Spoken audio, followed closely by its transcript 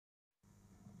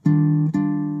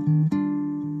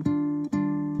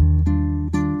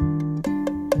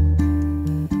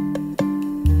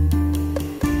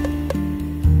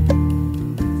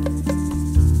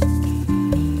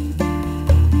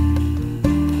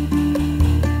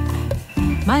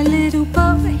My little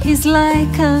boat, he's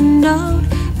like a note,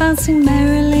 bouncing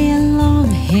merrily along.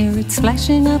 Hear it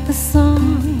splashing up a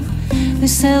song. The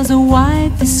sails are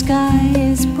wide, the sky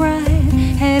is bright,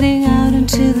 heading out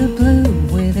into the blue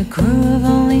with a crew of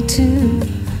only two.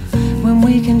 When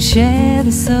we can share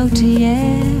the salty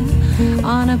air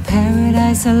on a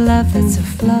paradise of love that's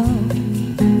afloat.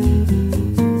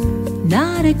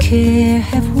 Not a care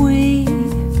have we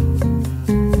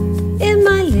in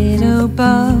my little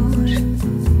boat.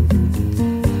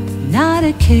 Not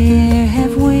a care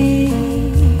have we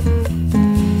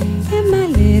in my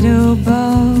little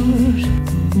boat.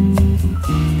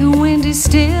 The wind is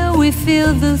still, we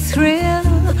feel the thrill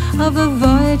of a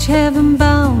voyage heaven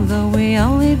bound, though we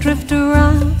only drift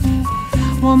around.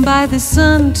 Warmed by the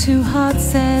sun, two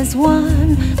hearts as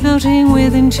one, melting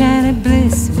with enchanted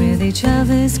bliss with each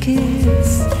other's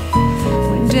kiss.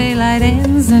 When daylight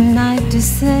ends and night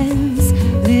descends,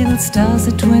 little stars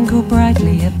that twinkle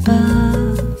brightly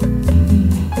above.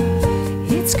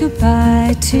 It's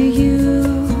goodbye to you,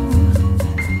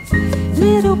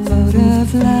 little boat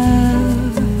of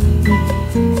love.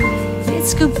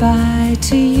 It's goodbye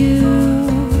to you,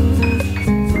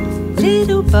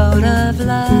 little boat of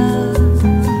love.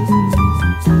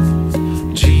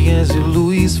 Dias de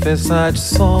luz, festa de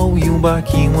sol e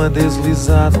barquinho a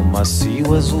deslizar no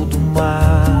macio azul do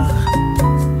mar.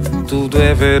 Tudo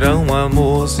é verão,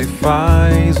 amor, se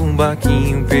faz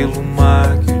barquinho pelo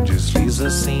mar que desliza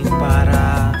sem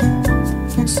parar.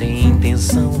 Sem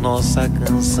intenção, nossa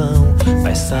canção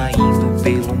vai saindo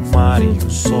pelo mar e o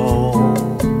sol.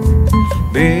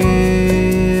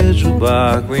 Beijo o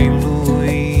barco em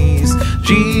luz,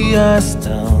 dias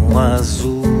tão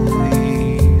azuis.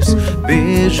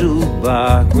 Beijo o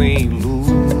barco em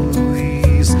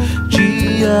luz,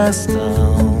 dias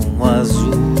tão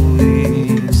azuis.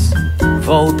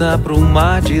 Volta pro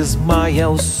mar, desmaia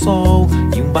o sol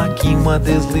e barquinho a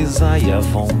deslizar e a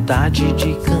vontade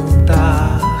de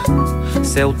cantar.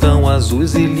 Céu tão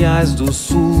azuis, ilhas do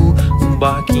sul,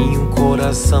 barquinho,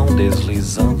 coração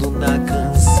deslizando na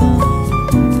canção.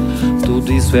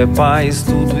 Tudo isso é paz,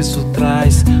 tudo isso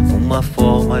traz uma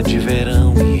forma de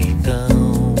verão e então